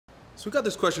So we got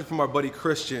this question from our buddy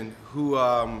Christian, who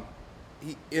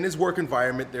in his work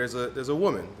environment, there's a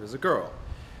woman, there's a girl,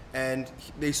 and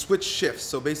they switch shifts.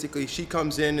 So basically, she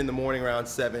comes in the morning around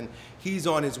 7. He's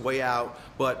on his way out,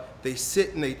 but they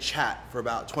sit and they chat for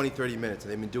about 20, 30 minutes,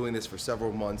 and they've been doing this for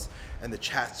several months, and the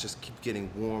chats just keep getting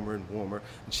warmer and warmer,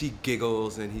 and she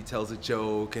giggles, and he tells a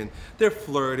joke, and they're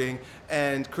flirting,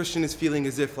 and Christian is feeling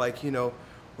as if, like, you know,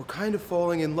 we're kind of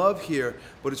falling in love here,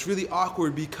 but it's really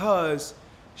awkward because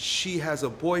she has a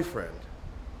boyfriend,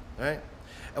 right?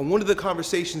 And one of the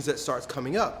conversations that starts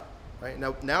coming up, right?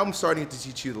 Now I'm starting to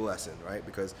teach you the lesson, right?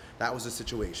 Because that was the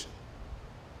situation.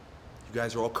 You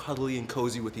guys are all cuddly and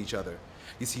cozy with each other.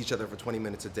 You see each other for 20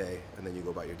 minutes a day, and then you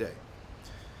go about your day.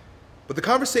 But the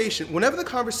conversation, whenever the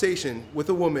conversation with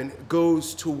a woman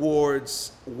goes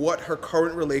towards what her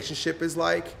current relationship is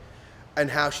like and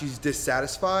how she's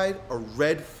dissatisfied, a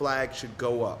red flag should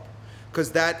go up.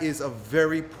 Because that is a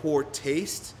very poor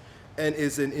taste and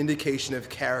is an indication of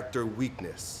character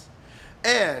weakness.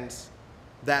 And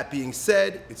that being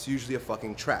said, it's usually a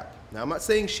fucking trap. Now, I'm not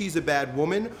saying she's a bad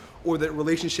woman or that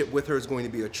relationship with her is going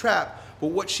to be a trap,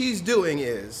 but what she's doing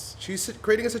is she's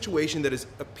creating a situation that is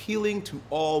appealing to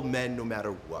all men no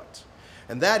matter what.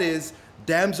 And that is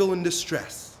damsel in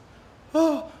distress.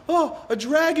 Oh, a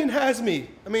dragon has me.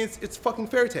 I mean, it's fucking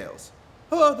fairy tales.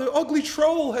 Oh, the ugly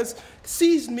troll has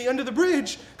seized me under the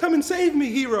bridge. Come and save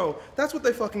me, hero. That's what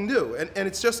they fucking do. And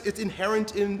it's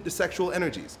inherent in the sexual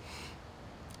energies.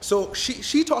 So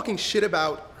she talking shit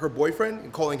about her boyfriend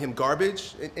and calling him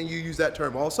garbage, and you use that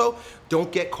term also.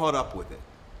 Don't get caught up with it,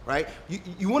 right?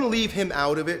 You want to leave him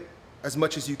out of it as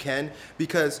much as you can,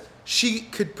 because she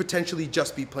could potentially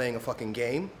just be playing a fucking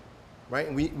game, right?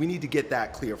 And we need to get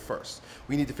that clear first.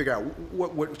 We need to figure out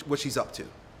what she's up to,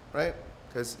 right?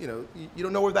 Because, you know, you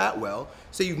don't know her that well.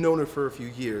 Say you've known her for a few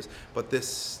years, but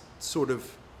this sort of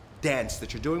dance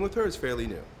that you're doing with her is fairly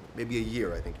new. Maybe a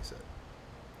year, I think you said.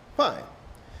 Fine.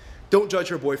 Don't judge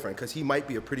her boyfriend, because he might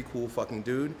be a pretty cool fucking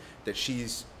dude that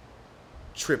she's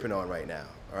tripping on right now,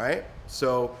 all right?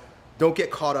 So don't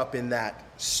get caught up in that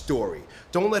story.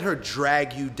 Don't let her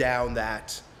drag you down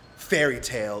that fairy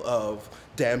tale of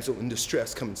damsel in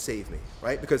distress, come and save me,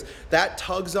 right? Because that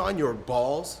tugs on your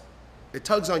balls. It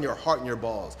tugs on your heart and your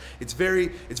balls. It's very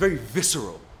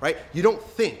visceral, right? You don't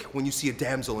think when you see a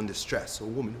damsel in distress, a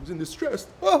woman who's in distress,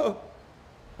 oh,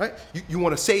 right? You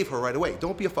want to save her right away.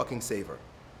 Don't be a fucking saver.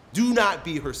 Do not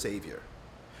be her savior.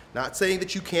 Not saying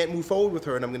that you can't move forward with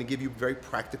her, and I'm going to give you very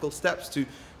practical steps to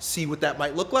see what that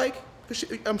might look like.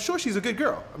 I'm sure she's a good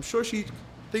girl. I'm sure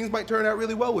things might turn out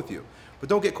really well with you. But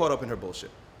don't get caught up in her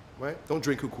bullshit, right? Don't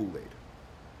drink her Kool-Aid.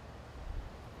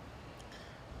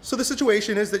 So the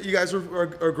situation is that you guys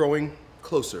are growing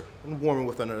closer and warmer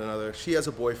with one another. She has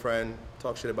a boyfriend,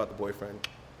 talk shit about the boyfriend,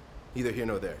 neither here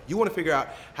nor there. You want to figure out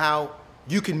how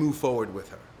you can move forward with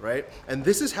her, right? And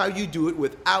this is how you do it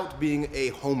without being a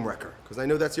homewrecker, because I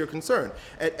know that's your concern,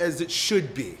 as it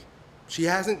should be. She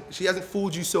hasn't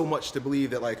fooled you so much to believe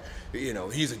that, like, you know,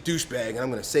 he's a douchebag and I'm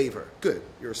going to save her. Good,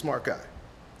 you're a smart guy.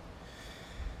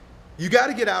 You got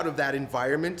to get out of that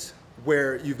environment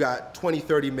where you've got 20,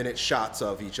 30-minute shots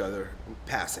of each other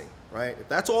passing, right? If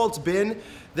that's all it's been,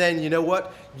 then you know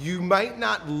what? You might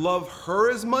not love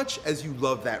her as much as you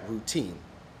love that routine.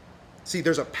 See,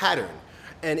 there's a pattern,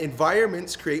 and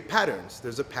environments create patterns.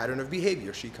 There's a pattern of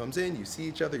behavior. She comes in, you see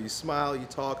each other, you smile, you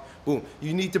talk, boom.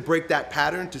 You need to break that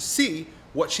pattern to see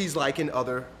what she's like in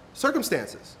other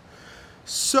circumstances.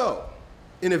 So,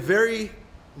 in a very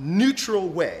neutral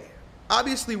way,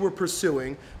 obviously we're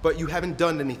pursuing, but you haven't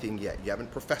done anything yet. You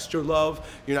haven't professed your love.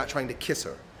 You're not trying to kiss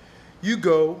her. You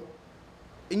go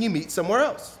and you meet somewhere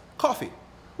else. Coffee,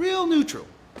 real neutral.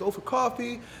 Go for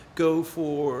coffee, go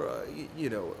for, you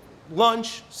know,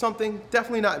 lunch, something.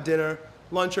 Definitely not dinner,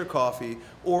 lunch or coffee,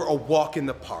 or a walk in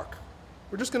the park.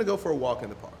 We're just gonna go for a walk in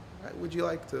the park. Right? Would you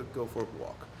like to go for a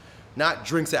walk? Not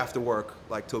drinks after work,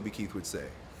 like Toby Keith would say.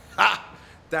 Ha!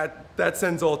 That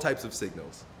sends all types of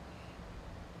signals.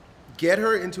 Get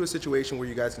her into a situation where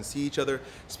you guys can see each other,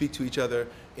 speak to each other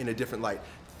in a different light.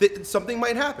 Something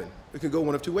might happen. It could go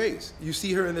one of two ways. You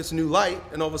see her in this new light,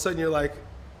 and all of a sudden you're like,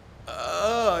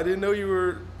 oh, I didn't know you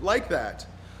were like that.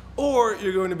 Or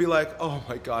you're going to be like, oh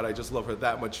my God, I just love her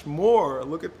that much more.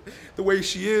 Look at the way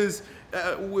she is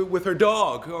with her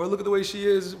dog. Or look at the way she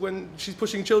is when she's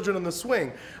pushing children on the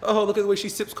swing. Oh, look at the way she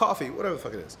sips coffee, whatever the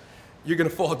fuck it is. You're gonna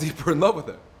fall deeper in love with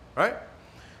her, right?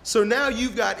 So now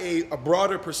you've got a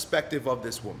broader perspective of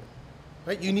this woman,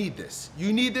 right? You need this.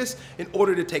 You need this in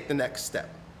order to take the next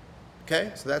step,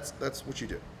 okay? So that's what you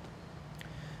do.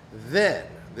 Then,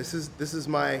 this is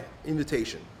my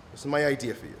invitation. This is my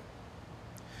idea for you.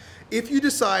 If you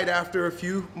decide after a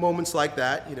few moments like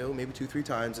that, you know, maybe 2, 3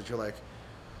 times, that you're like,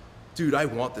 dude, I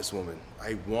want this woman.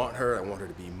 I want her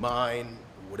to be mine.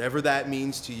 Whatever that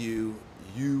means to you,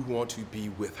 you want to be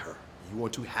with her. You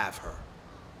want to have her.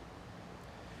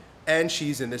 And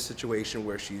she's in this situation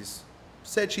where she's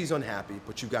said she's unhappy,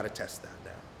 but you've got to test that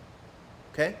now,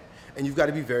 okay? And you've got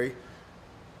to be very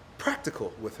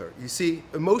practical with her. You see,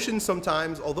 emotions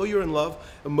sometimes, although you're in love,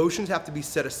 emotions have to be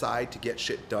set aside to get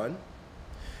shit done.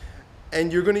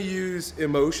 And you're going to use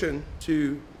emotion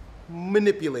to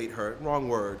manipulate her, wrong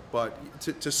word, but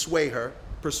to sway her,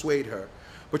 persuade her.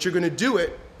 But you're going to do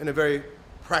it in a very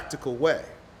practical way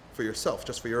for yourself,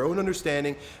 just for your own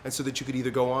understanding, and so that you could either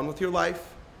go on with your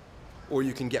life or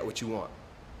you can get what you want.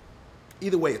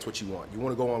 Either way, it's what you want. You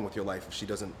want to go on with your life if she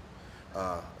doesn't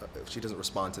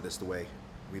respond to this the way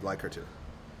we'd like her to.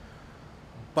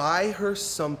 Buy her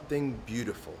something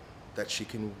beautiful that she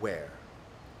can wear,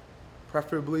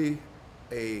 preferably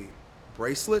a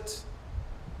bracelet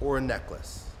or a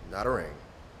necklace, not a ring.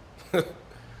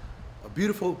 A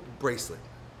beautiful bracelet,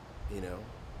 you know,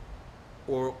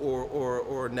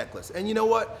 or a necklace. And you know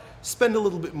what? Spend a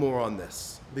little bit more on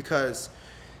this, because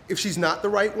if she's not the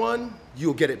right one,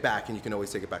 you'll get it back and you can always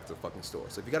take it back to the fucking store.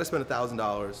 So if you got to spend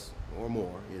 $1,000 or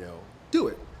more, you know, do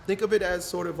it. Think of it as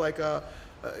sort of like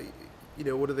you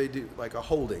know, what do they do? Like a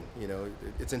holding, you know,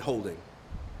 it's in holding.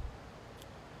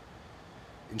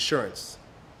 Insurance.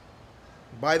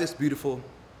 Buy this beautiful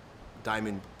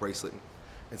diamond bracelet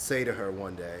and say to her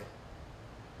one day,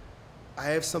 I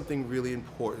have something really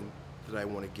important that I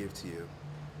want to give to you,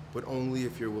 but only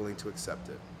if you're willing to accept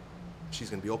it. She's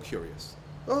going to be all curious.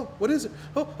 Oh, what is it?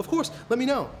 Oh, of course, let me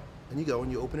know. And you go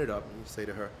and you open it up and you say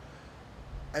to her,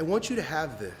 I want you to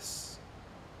have this.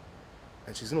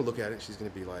 And she's going to look at it. She's going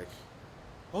to be like,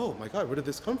 oh my God, where did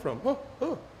this come from?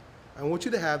 Oh, I want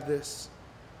you to have this,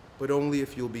 but only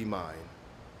if you'll be mine.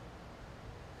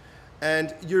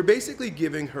 And you're basically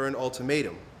giving her an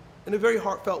ultimatum in a very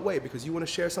heartfelt way, because you want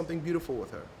to share something beautiful with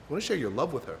her. You want to share your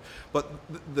love with her. But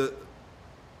the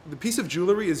piece of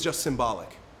jewelry is just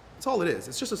symbolic. That's all it is.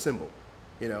 It's just a symbol,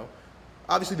 you know.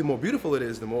 Obviously, the more beautiful it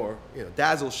is, the more, you know,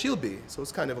 dazzled she'll be. So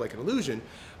it's kind of like an illusion,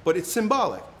 but it's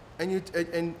symbolic.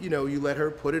 And you know, you let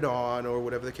her put it on, or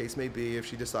whatever the case may be, if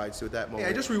she decides to at that moment.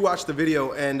 Hey, I just rewatched the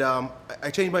video and I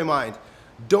changed my mind.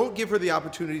 Don't give her the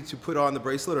opportunity to put on the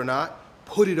bracelet or not.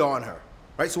 Put it on her,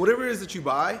 right? So whatever it is that you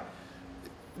buy,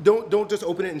 don't just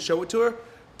open it and show it to her.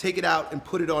 Take it out and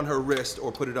put it on her wrist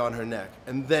or put it on her neck,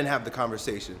 and then have the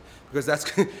conversation. Because that's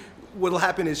what'll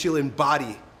happen is she'll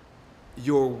embody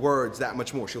your words that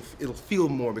much more. It'll feel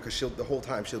more, because the whole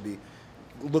time she'll be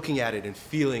looking at it and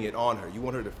feeling it on her. You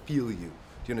want her to feel you.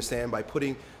 Do you understand? By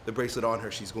putting the bracelet on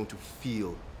her, she's going to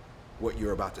feel what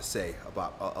you're about to say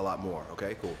about a lot more,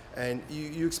 okay? Cool. And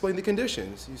you explain the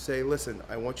conditions. You say, listen,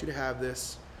 I want you to have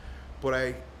this, but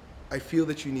I feel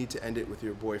that you need to end it with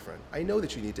your boyfriend. I know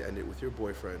that you need to end it with your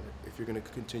boyfriend if you're gonna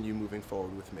continue moving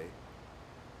forward with me.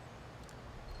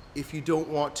 If you don't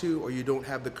want to, or you don't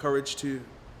have the courage to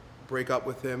break up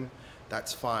with him,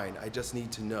 that's fine. I just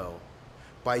need to know.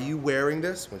 By you wearing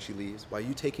this when she leaves, by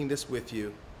you taking this with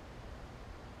you,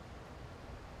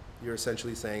 you're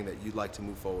essentially saying that you'd like to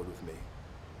move forward with me.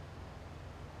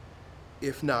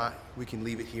 If not, we can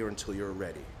leave it here until you're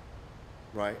ready,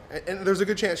 right? And there's a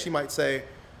good chance she might say,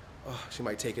 oh, she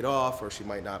might take it off, or she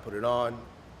might not put it on.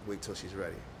 Wait till she's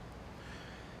ready.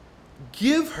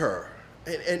 Give her,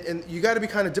 and you got to be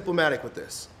kind of diplomatic with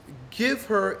this, give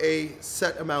her a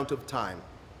set amount of time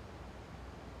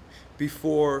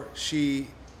before she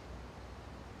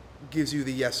gives you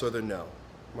the yes or the no.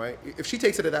 Right? If she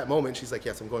takes it at that moment, she's like,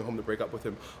 yes, I'm going home to break up with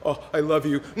him. Oh, I love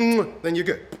you. Then you're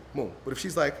good. Boom. But if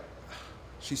she's like,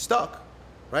 she's stuck,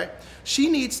 right? She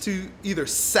needs to either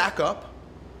sack up,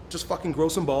 just fucking grow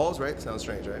some balls, right? Sounds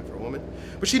strange, right, for a woman?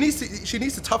 But she needs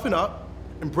to toughen up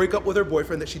and break up with her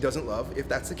boyfriend that she doesn't love, if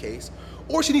that's the case.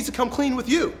 Or she needs to come clean with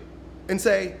you and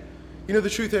say, you know, the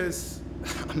truth is,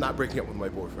 I'm not breaking up with my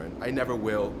boyfriend. I never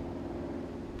will.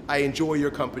 I enjoy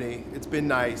your company. It's been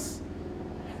nice.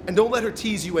 And don't let her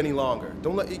tease you any longer.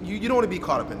 You don't want to be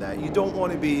caught up in that. You don't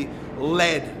want to be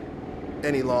led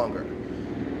any longer.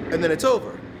 And then it's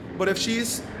over. But if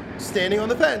she's standing on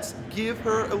the fence, give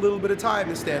her a little bit of time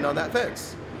to stand on that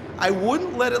fence. I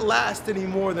wouldn't let it last any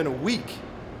more than a week,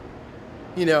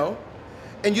 you know?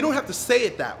 And you don't have to say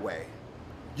it that way.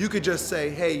 You could just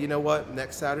say, hey, you know what,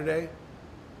 next Saturday,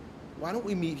 why don't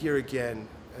we meet here again,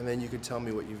 and then you can tell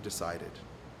me what you've decided.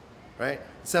 Right?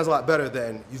 It sounds a lot better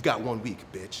than, you've got 1 week,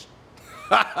 bitch.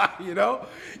 You know?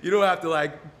 You don't have to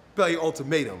like play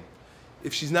ultimatum.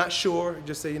 If she's not sure,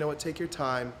 just say, you know what, take your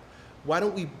time. Why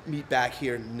don't we meet back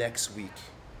here next week?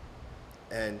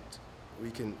 and we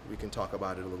can talk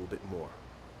about it a little bit more.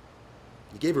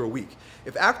 You gave her a week.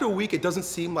 If after a week it doesn't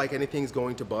seem like anything's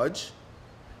going to budge,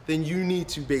 then you need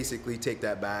to basically take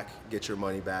that back, get your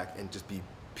money back, and just be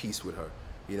peace with her.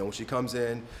 You know, when she comes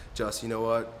in, just, you know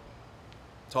what,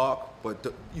 talk,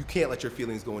 but you can't let your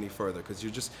feelings go any further, because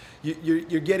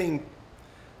you're getting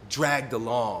dragged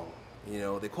along. You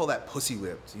know, they call that pussy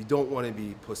whipped. You don't want to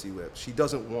be pussy whipped. She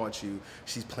doesn't want you.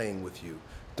 She's playing with you.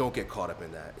 Don't get caught up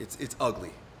in that. It's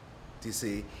ugly. Do you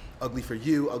see? Ugly for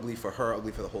you, ugly for her,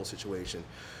 ugly for the whole situation.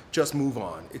 Just move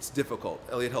on. It's difficult.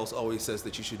 Elliot Hulse always says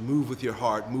that you should move with your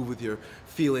heart, move with your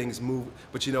feelings, move.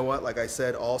 But you know what? Like I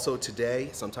said also today,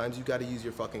 sometimes you got to use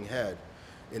your fucking head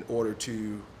in order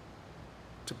to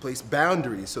place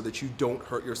boundaries so that you don't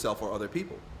hurt yourself or other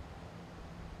people.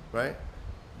 Right?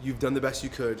 You've done the best you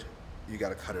could. You got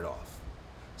to cut it off.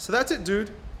 So that's it,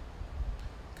 dude.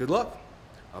 Good luck.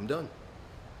 I'm done.